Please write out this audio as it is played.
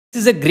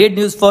This is a great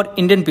news for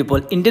Indian people.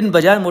 Indian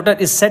Bajaj Motor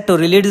is set to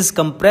release its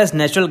compressed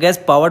natural gas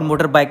powered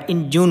motorbike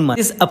in June month.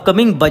 This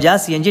upcoming Bajaj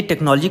CNG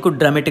technology could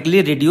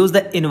dramatically reduce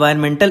the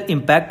environmental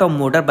impact of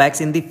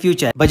motorbikes in the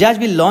future. Bajaj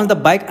will launch the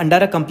bike under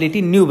a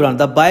completely new brand,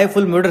 the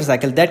Biofuel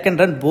motorcycle that can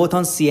run both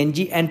on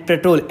CNG and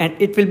petrol, and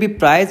it will be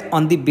priced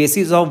on the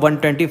basis of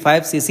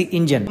 125cc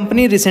engine. The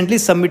company recently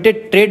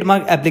submitted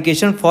trademark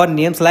application for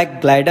names like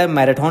Glider,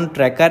 Marathon,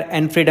 Tracker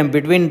and Freedom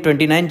between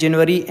 29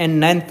 January and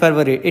 9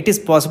 February. It is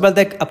possible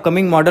that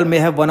upcoming model may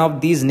have one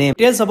of these names.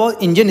 Details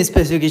about engine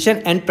specification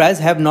and price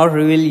have not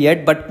revealed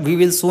yet, but we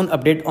will soon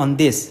update on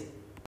this.